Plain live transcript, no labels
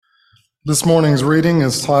This morning's reading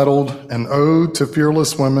is titled An Ode to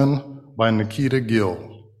Fearless Women by Nikita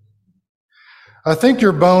Gill. I think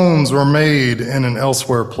your bones were made in an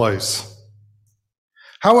elsewhere place.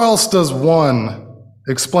 How else does one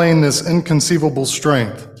explain this inconceivable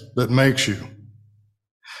strength that makes you?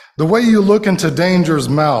 The way you look into danger's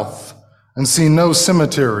mouth and see no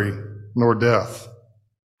cemetery nor death.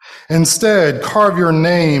 Instead, carve your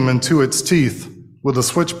name into its teeth with a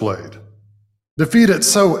switchblade. Defeat it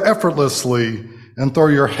so effortlessly and throw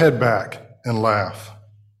your head back and laugh.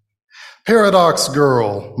 Paradox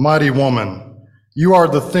girl, mighty woman, you are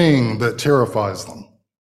the thing that terrifies them.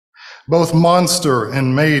 Both monster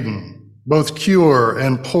and maiden, both cure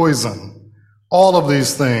and poison, all of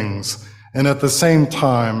these things, and at the same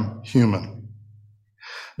time, human.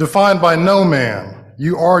 Defined by no man,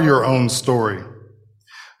 you are your own story,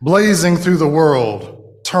 blazing through the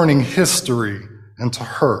world, turning history into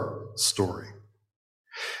her story.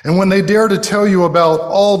 And when they dare to tell you about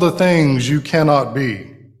all the things you cannot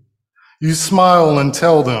be, you smile and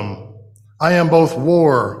tell them, I am both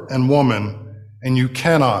war and woman, and you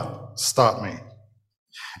cannot stop me.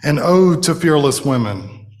 An Ode to Fearless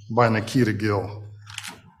Women by Nikita Gill.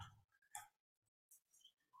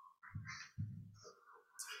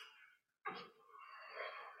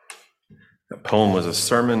 That poem was a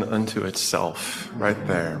sermon unto itself, right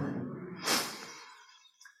there.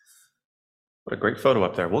 What a great photo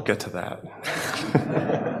up there. We'll get to that.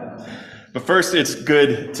 But first, it's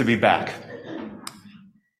good to be back.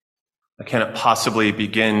 I cannot possibly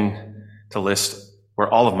begin to list where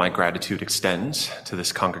all of my gratitude extends to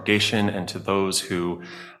this congregation and to those who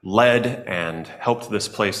led and helped this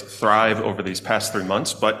place thrive over these past 3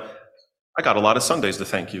 months, but I got a lot of Sundays to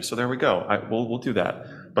thank you, so there we go. We'll do that.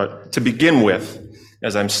 But to begin with,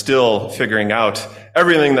 as I'm still figuring out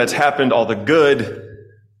everything that's happened, all the good,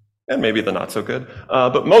 and maybe the not so good,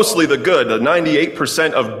 but mostly the good, the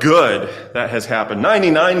 98% of good that has happened,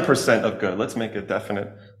 99% of good. Let's make it definite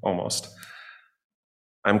almost.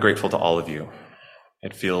 I'm grateful to all of you.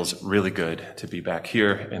 It feels really good to be back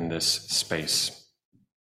here in this space.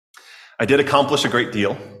 I did accomplish a great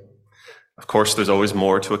deal. Of course, there's always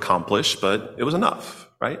more to accomplish, but it was enough,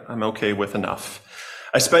 right? I'm okay with enough.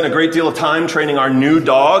 I spent a great deal of time training our new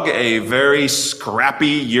dog, a very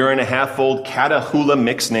scrappy 1.5-year-old Catahoula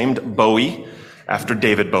mix named Bowie, after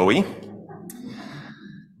David Bowie.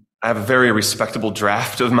 I have a very respectable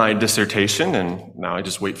draft of my dissertation, and now I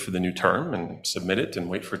just wait for the new term and submit it and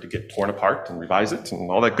wait for it to get torn apart and revise it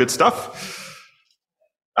and all that good stuff.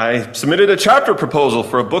 I submitted a chapter proposal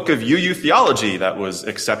for a book of UU theology that was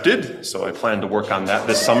accepted, so I plan to work on that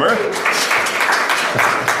this summer.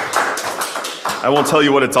 I won't tell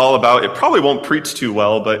you what it's all about. It probably won't preach too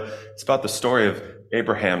well, but it's about the story of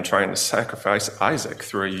Abraham trying to sacrifice Isaac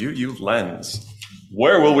through a UU lens.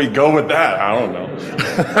 Where will we go with that? I don't know.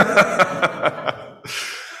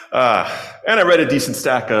 And I read a decent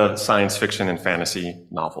stack of science fiction and fantasy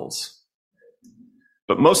novels.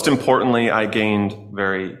 But most importantly, I gained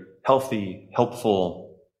very healthy,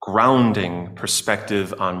 helpful, grounding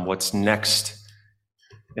perspective on what's next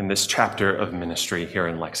in this chapter of ministry here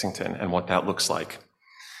in Lexington and what that looks like.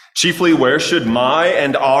 Chiefly, where should my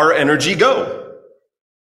and our energy go?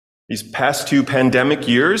 These past 2 pandemic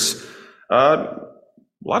years, a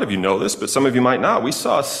lot of you know this, but some of you might not. We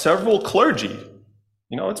saw several clergy.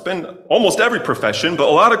 It's been almost every profession, but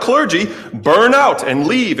a lot of clergy burn out and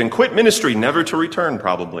leave and quit ministry, never to return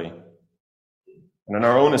probably. And in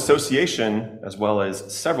our own association, as well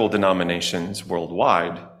as several denominations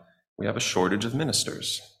worldwide, we have a shortage of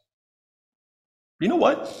ministers. You know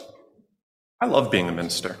what? I love being a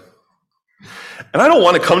minister. And I don't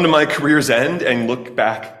want to come to my career's end and look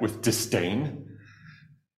back with disdain.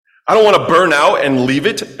 I don't want to burn out and leave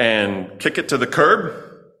it and kick it to the curb.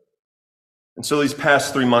 And so these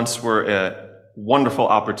past 3 months were a wonderful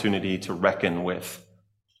opportunity to reckon with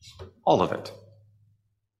all of it.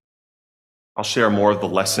 I'll share more of the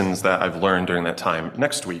lessons that I've learned during that time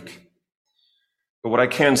next week. But what I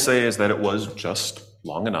can say is that it was just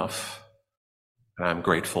long enough, and I'm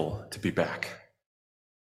grateful to be back.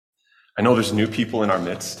 I know there's new people in our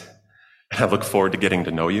midst, and I look forward to getting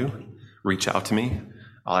to know you. Reach out to me.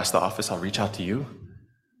 I'll ask the office, I'll reach out to you.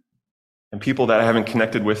 And people that I haven't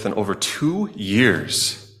connected with in over 2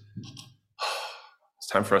 years. It's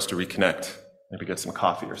time for us to reconnect, maybe get some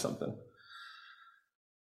coffee or something.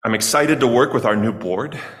 I'm excited to work with our new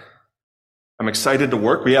board. I'm excited to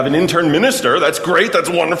work. We have an intern minister. That's great.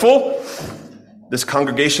 That's wonderful. This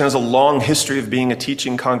congregation has a long history of being a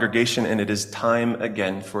teaching congregation, and it is time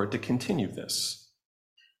again for it to continue this.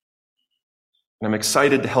 And I'm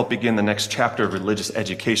excited to help begin the next chapter of religious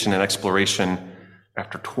education and exploration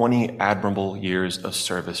after 20 admirable years of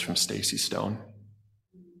service from Stacey Stone.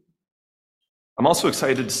 I'm also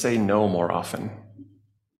excited to say no more often,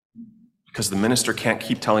 because the minister can't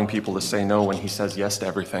keep telling people to say no when he says yes to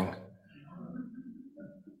everything.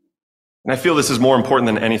 And I feel this is more important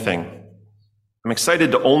than anything. I'm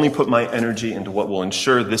excited to only put my energy into what will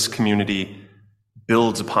ensure this community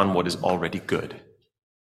builds upon what is already good,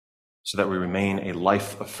 so that we remain a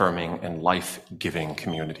life-affirming and life-giving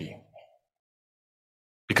community.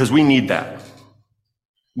 Because we need that.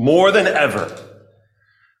 More than ever,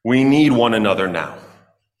 we need one another now.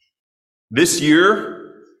 This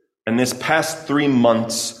year and this past 3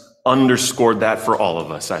 months underscored that for all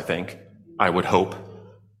of us, I think, I would hope.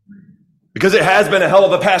 Because it has been a hell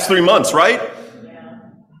of a past 3 months, right? Yeah.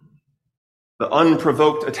 The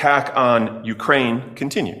unprovoked attack on Ukraine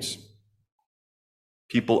continues.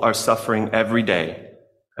 People are suffering every day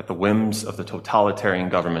at the whims of the totalitarian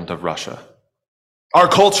government of Russia. Our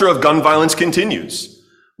culture of gun violence continues.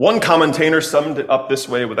 One commentator summed it up this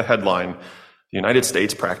way with a headline: "The United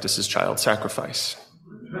States practices child sacrifice."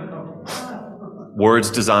 Words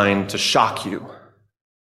designed to shock you.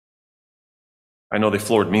 I know they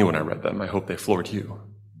floored me when I read them. I hope they floored you.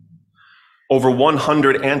 Over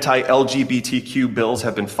 100 anti-LGBTQ bills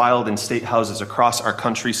have been filed in state houses across our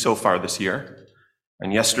country so far this year.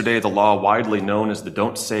 And yesterday, the law widely known as the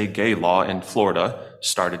Don't Say Gay law in Florida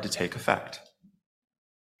started to take effect.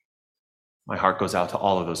 My heart goes out to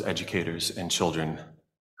all of those educators and children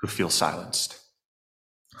who feel silenced,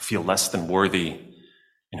 who feel less than worthy,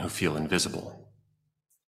 and who feel invisible.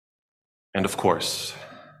 And of course,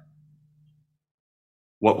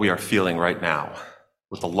 what we are feeling right now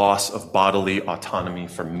with the loss of bodily autonomy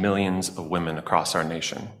for millions of women across our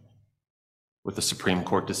nation, with the Supreme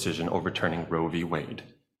Court decision overturning Roe v. Wade.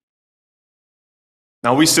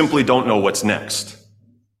 Now, we simply don't know what's next.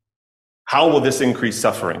 How will this increase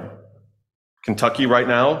suffering? Kentucky right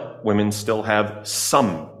now, women still have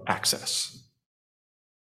some access.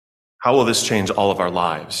 How will this change all of our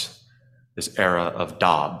lives, this era of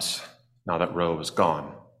Dobbs, now that Roe is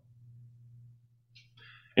gone?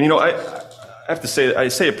 And I have to say, I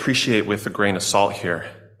say appreciate with a grain of salt here,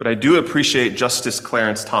 but I do appreciate Justice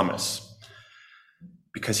Clarence Thomas,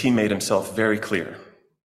 because he made himself very clear.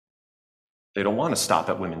 They don't want to stop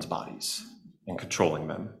at women's bodies and controlling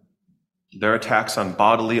them. Their attacks on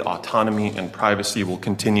bodily autonomy and privacy will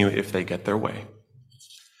continue if they get their way.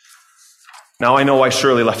 Now, I know I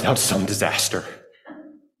surely left out some disaster,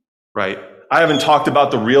 right? I haven't talked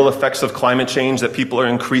about the real effects of climate change that people are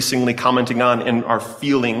increasingly commenting on and are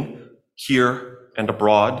feeling here and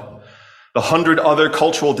abroad. The 100 other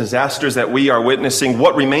cultural disasters that we are witnessing.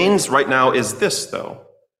 What remains right now is this, though.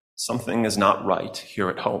 Something is not right here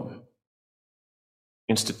at home.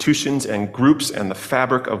 Institutions and groups and the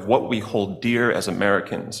fabric of what we hold dear as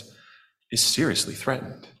Americans is seriously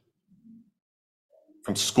threatened.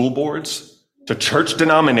 From school boards to church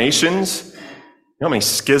denominations, how many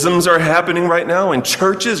schisms are happening right now in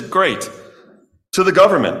churches? Great. To the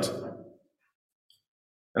government.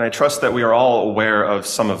 And I trust that we are all aware of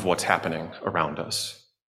some of what's happening around us.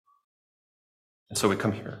 And so we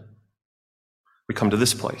come here. We come to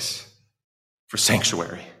this place for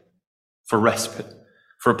sanctuary, for respite,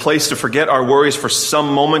 for a place to forget our worries for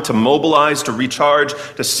some moment, to mobilize, to recharge,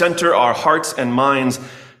 to center our hearts and minds,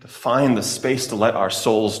 to find the space to let our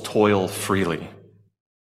souls toil freely.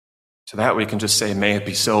 To that we can just say, may it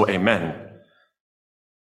be so, amen.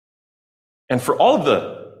 And for all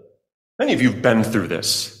of many of you have been through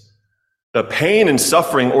this, the pain and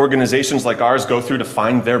suffering organizations like ours go through to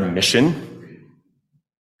find their mission.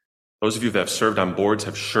 Those of you that have served on boards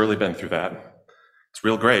have surely been through that. It's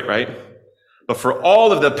real great, right? But for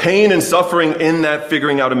all of the pain and suffering in that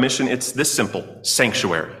figuring out a mission, it's this simple: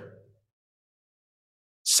 sanctuary.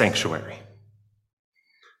 Sanctuary.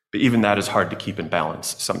 But even that is hard to keep in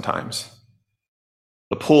balance sometimes.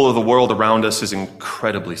 The pull of the world around us is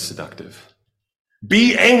incredibly seductive.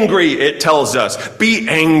 Be angry, it tells us. Be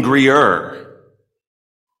angrier.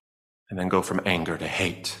 And then go from anger to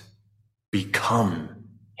hate. Become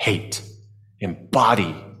hate.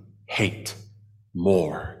 Embody hate.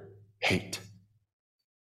 More hate.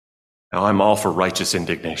 Now, I'm all for righteous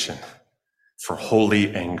indignation, for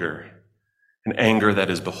holy anger, an anger that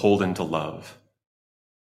is beholden to love.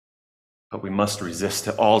 But we must resist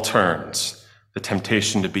at all turns the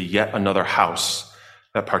temptation to be yet another house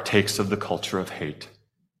that partakes of the culture of hate,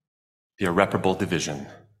 the irreparable division.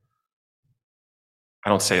 I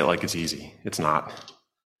don't say it like it's easy. It's not.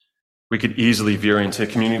 We could easily veer into a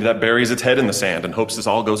community that buries its head in the sand and hopes this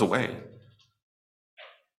all goes away.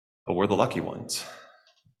 But we're the lucky ones.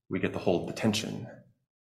 We get to hold the tension,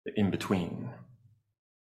 the in-between.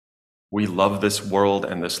 We love this world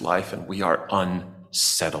and this life, and we are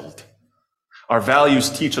unsettled. Our values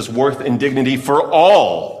teach us worth and dignity for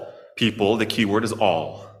all people. The key word is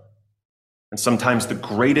all. And sometimes the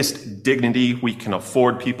greatest dignity we can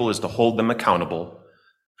afford people is to hold them accountable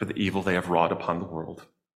for the evil they have wrought upon the world.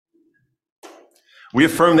 We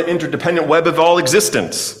affirm the interdependent web of all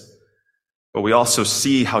existence, but we also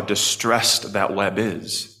see how distressed that web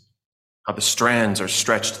is, how the strands are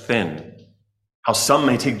stretched thin, how some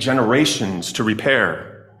may take generations to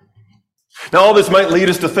repair. Now, all this might lead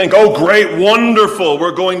us to think, oh, great, wonderful,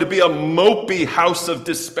 we're going to be a mopey house of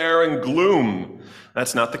despair and gloom.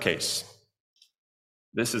 That's not the case.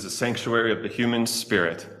 This is a sanctuary of the human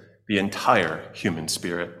spirit, the entire human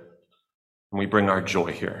spirit. And we bring our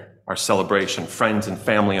joy here, our celebration, friends and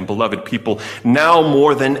family and beloved people. Now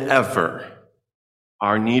more than ever,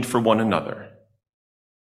 our need for one another,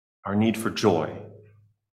 our need for joy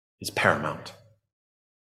is paramount.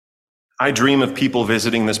 I dream of people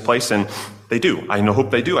visiting this place, and they do. I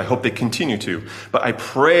hope they do. I hope they continue to. But I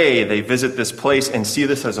pray they visit this place and see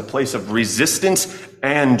this as a place of resistance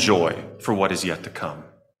and joy for what is yet to come.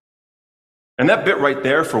 And that bit right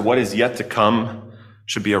there, for what is yet to come,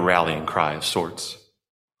 should be a rallying cry of sorts.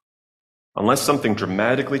 Unless something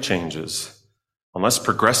dramatically changes, unless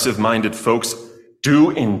progressive-minded folks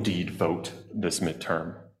do indeed vote this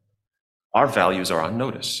midterm, our values are on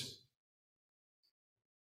notice.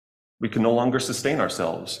 We can no longer sustain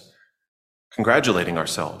ourselves, congratulating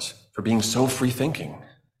ourselves for being so free-thinking.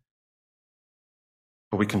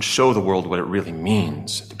 But we can show the world what it really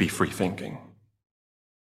means to be free-thinking,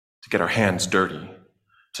 to get our hands dirty,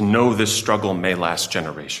 to know this struggle may last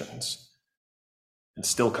generations, and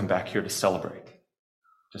still come back here to celebrate,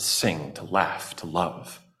 to sing, to laugh, to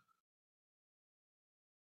love.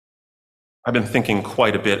 I've been thinking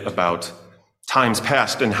quite a bit about times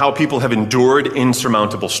past and how people have endured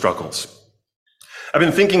insurmountable struggles. I've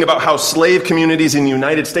been thinking about how slave communities in the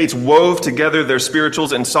United States wove together their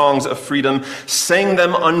spirituals and songs of freedom, sang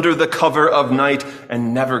them under the cover of night,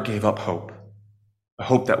 and never gave up hope. A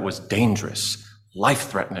hope that was dangerous,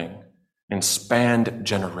 life-threatening, and spanned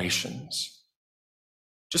generations.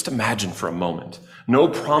 Just imagine for a moment, no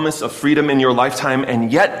promise of freedom in your lifetime,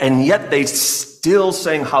 and yet they still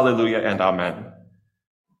sang hallelujah and amen,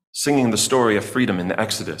 singing the story of freedom in the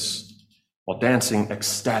Exodus, while dancing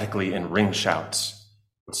ecstatically in ring shouts,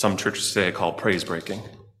 what some churches today call praise breaking.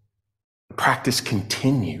 The practice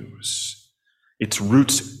continues. Its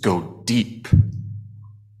roots go deep,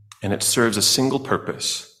 and it serves a single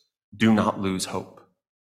purpose: do not lose hope.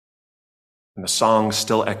 And the songs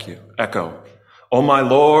still echo, "Oh my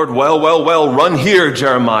Lord, well, run here,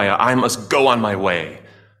 Jeremiah, I must go on my way."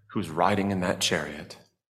 Who's riding in that chariot?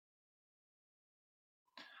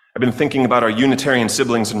 I've been thinking about our Unitarian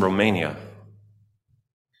siblings in Romania,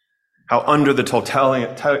 how under the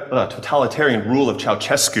totalitarian rule of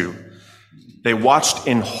Ceausescu, they watched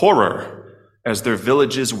in horror as their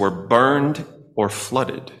villages were burned or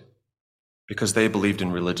flooded because they believed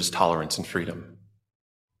in religious tolerance and freedom.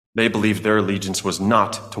 They believed their allegiance was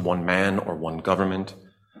not to one man or one government,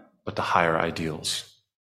 but to higher ideals.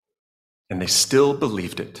 And they still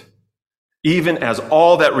believed it, even as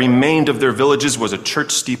all that remained of their villages was a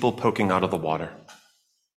church steeple poking out of the water.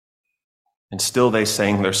 And still they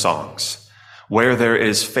sang their songs. Where there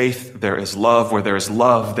is faith, there is love. Where there is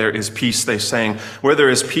love, there is peace, they sang. Where there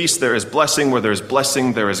is peace, there is blessing. Where there is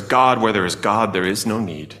blessing, there is God. Where there is God, there is no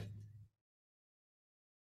need.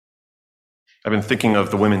 I've been thinking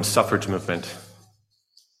of the women's suffrage movement.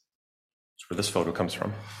 That's where this photo comes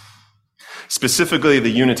from. Specifically, the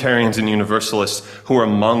Unitarians and Universalists who are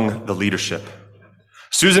among the leadership.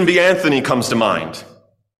 Susan B. Anthony comes to mind.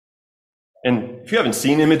 And if you haven't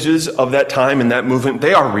seen images of that time and that movement,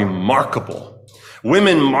 they are remarkable.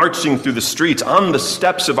 Women marching through the streets, on the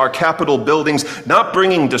steps of our Capitol buildings, not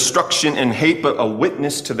bringing destruction and hate, but a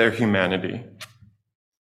witness to their humanity.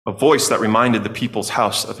 A voice that reminded the people's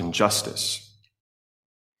house of injustice.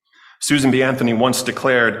 Susan B. Anthony once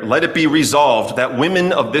declared, "Let it be resolved that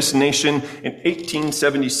women of this nation in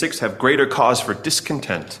 1876 have greater cause for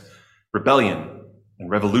discontent, rebellion, and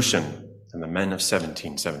revolution than the men of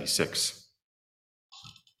 1776.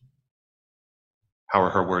 How are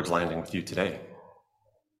her words landing with you today?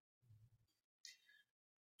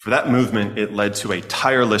 For that movement, it led to a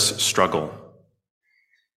tireless struggle.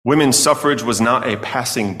 Women's suffrage was not a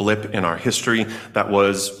passing blip in our history that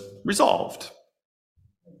was resolved.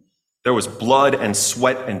 There was blood and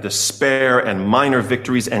sweat and despair and minor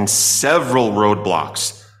victories and several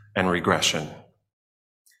roadblocks and regression,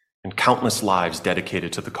 and countless lives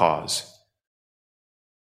dedicated to the cause.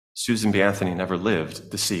 Susan B. Anthony never lived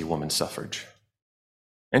to see women's suffrage.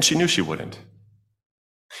 And she knew she wouldn't.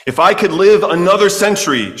 "If I could live another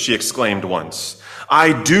century," she exclaimed once,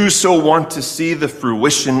 "I do so want to see the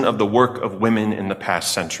fruition of the work of women in the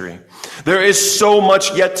past century. There is so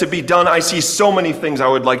much yet to be done. I see so many things I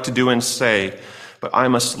would like to do and say, but I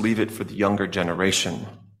must leave it for the younger generation.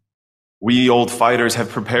 We old fighters have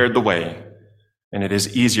prepared the way, and it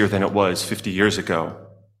is easier than it was 50 years ago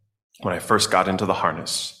when I first got into the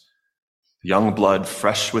harness. Young blood,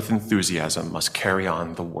 fresh with enthusiasm, must carry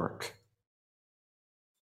on the work."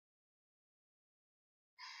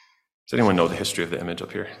 Does anyone know the history of the image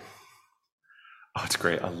up here? Oh, it's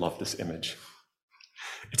great. I love this image.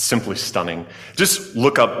 It's simply stunning. Just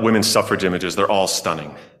look up women's suffrage images. They're all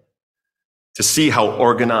stunning. To see how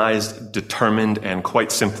organized, determined, and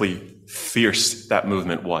quite simply fierce that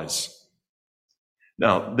movement was.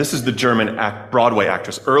 Now, this is the German Broadway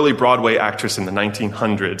actress, early Broadway actress in the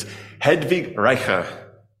 1900s, Hedwig Reicher.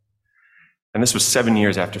 And this was 7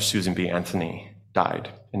 years after Susan B. Anthony died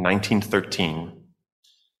in 1913.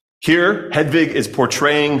 Here, Hedwig is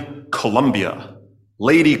portraying Columbia,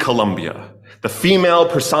 Lady Columbia, the female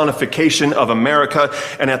personification of America.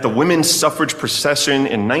 And at the women's suffrage procession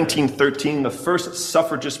in 1913, the first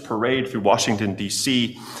suffragist parade through Washington,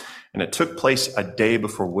 D.C., and it took place a day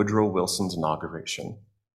before Woodrow Wilson's inauguration.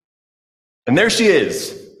 And there she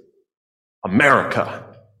is, America,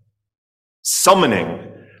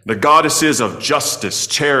 summoning the goddesses of justice,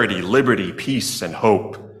 charity, liberty, peace, and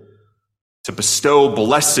hope to bestow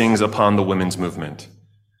blessings upon the women's movement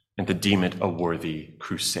and to deem it a worthy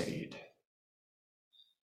crusade.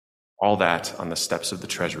 All that on the steps of the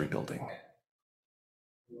Treasury building.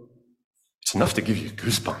 It's enough to give you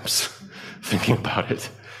goosebumps thinking about it.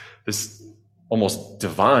 This almost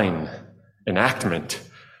divine enactment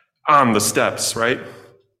on the steps, right?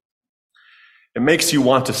 It makes you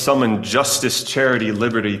want to summon justice, charity,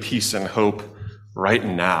 liberty, peace, and hope right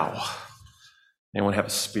now. Anyone have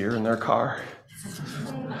a spear in their car?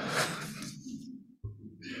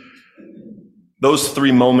 Those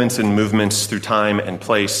three moments and movements through time and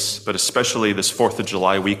place, but especially this 4th of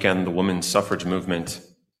July weekend, the women's suffrage movement,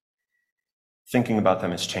 thinking about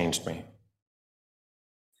them has changed me.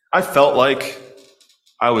 I felt like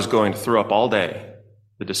I was going to throw up all day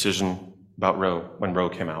the decision about Roe when Roe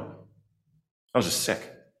came out. I was just sick.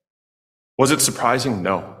 Was it surprising?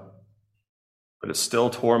 No. But it still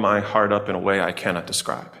tore my heart up in a way I cannot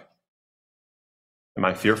describe. Am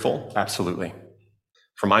I fearful? Absolutely.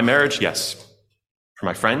 For my marriage? Yes. For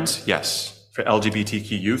my friends? Yes. For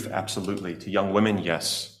LGBTQ youth? Absolutely. To young women?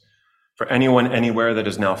 Yes. For anyone anywhere that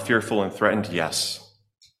is now fearful and threatened? Yes.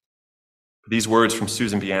 These words from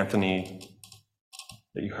Susan B. Anthony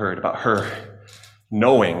that you heard about her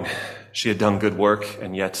knowing she had done good work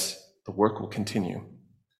and yet the work will continue.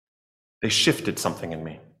 They shifted something in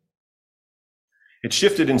me. It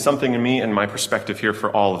shifted in something in me and my perspective here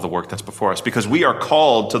for all of the work that's before us, because we are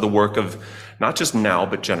called to the work of not just now,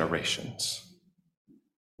 but generations.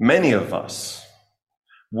 Many of us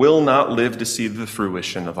will not live to see the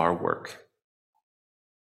fruition of our work.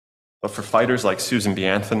 But for fighters like Susan B.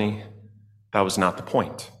 Anthony, that was not the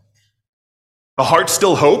point. The heart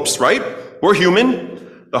still hopes, right? We're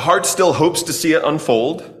human. The heart still hopes to see it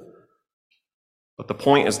unfold. But the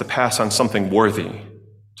point is to pass on something worthy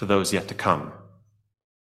to those yet to come,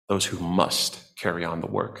 those who must carry on the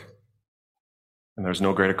work. And there's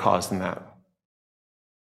no greater cause than that.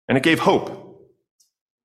 And it gave hope.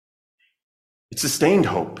 It sustained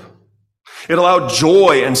hope. It allowed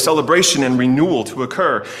joy and celebration and renewal to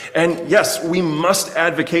occur. And yes, we must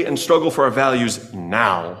advocate and struggle for our values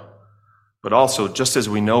now. But also, just as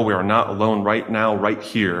we know we are not alone right now, right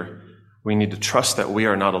here, we need to trust that we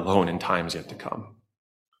are not alone in times yet to come.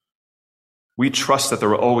 We trust that there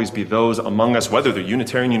will always be those among us, whether they're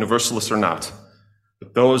Unitarian Universalists or not,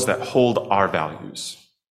 but those that hold our values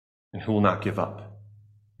and who will not give up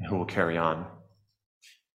and who will carry on.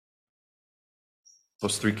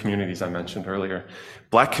 Those three communities I mentioned earlier.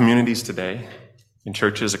 Black communities today in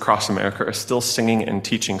churches across America are still singing and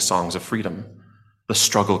teaching songs of freedom. The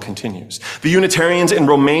struggle continues. The Unitarians in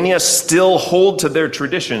Romania still hold to their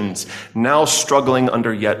traditions, now struggling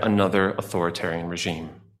under yet another authoritarian regime.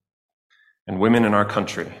 And women in our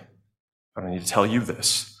country, I don't need to tell you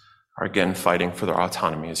this, are again fighting for their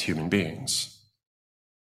autonomy as human beings.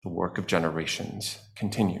 The work of generations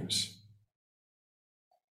continues.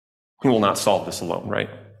 We will not solve this alone, right?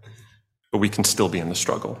 But we can still be in the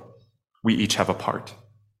struggle. We each have a part.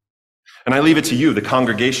 And I leave it to you, the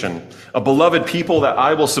congregation, a beloved people that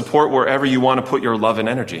I will support wherever you want to put your love and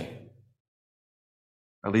energy.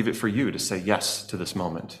 I leave it for you to say yes to this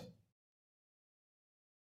moment.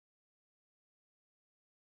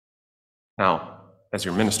 Now, as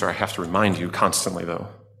your minister, I have to remind you constantly, though,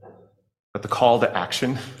 that the call to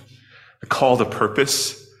action, the call to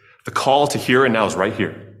purpose, the call to here and now is right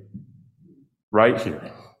here. Right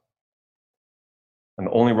here. And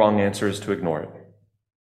the only wrong answer is to ignore it,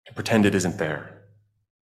 to pretend it isn't there,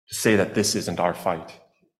 to say that this isn't our fight.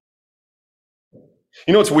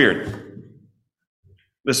 You know what's weird?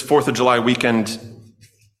 This 4th of July weekend,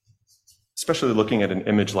 especially looking at an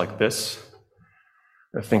image like this,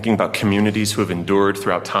 thinking about communities who have endured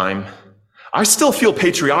throughout time, I still feel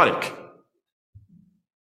patriotic.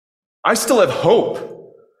 I still have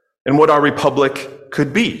hope in what our republic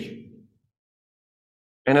could be.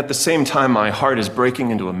 And at the same time, my heart is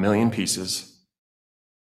breaking into a million pieces.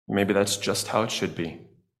 Maybe that's just how it should be.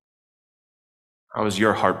 How is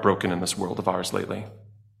your heart broken in this world of ours lately?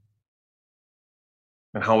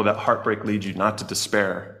 And how will that heartbreak lead you not to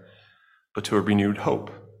despair, but to a renewed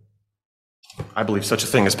hope? I believe such a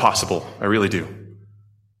thing is possible. I really do.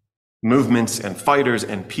 Movements and fighters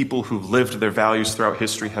and people who've lived their values throughout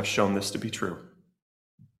history have shown this to be true.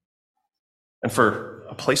 And for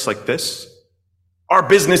a place like this, our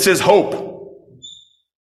business is hope.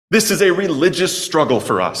 This is a religious struggle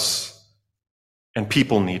for us, and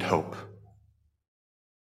people need hope.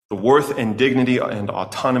 The worth and dignity and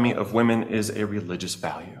autonomy of women is a religious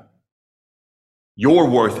value. Your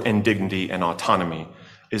worth and dignity and autonomy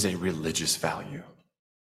is a religious value.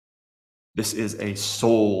 This is a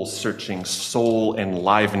soul-searching,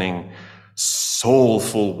 soul-enlivening,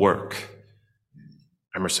 soulful work.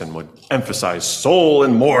 Emerson would emphasize soul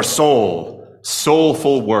and more soul,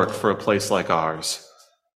 soulful work for a place like ours.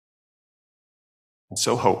 And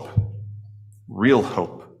so hope, real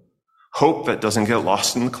hope, hope that doesn't get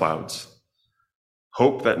lost in the clouds,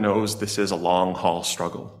 hope that knows this is a long-haul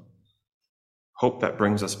struggle, hope that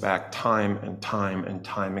brings us back time and time and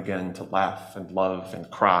time again to laugh and love and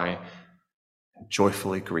cry and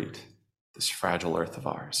joyfully greet this fragile earth of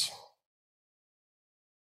ours.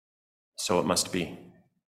 So it must be.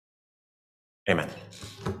 Amen.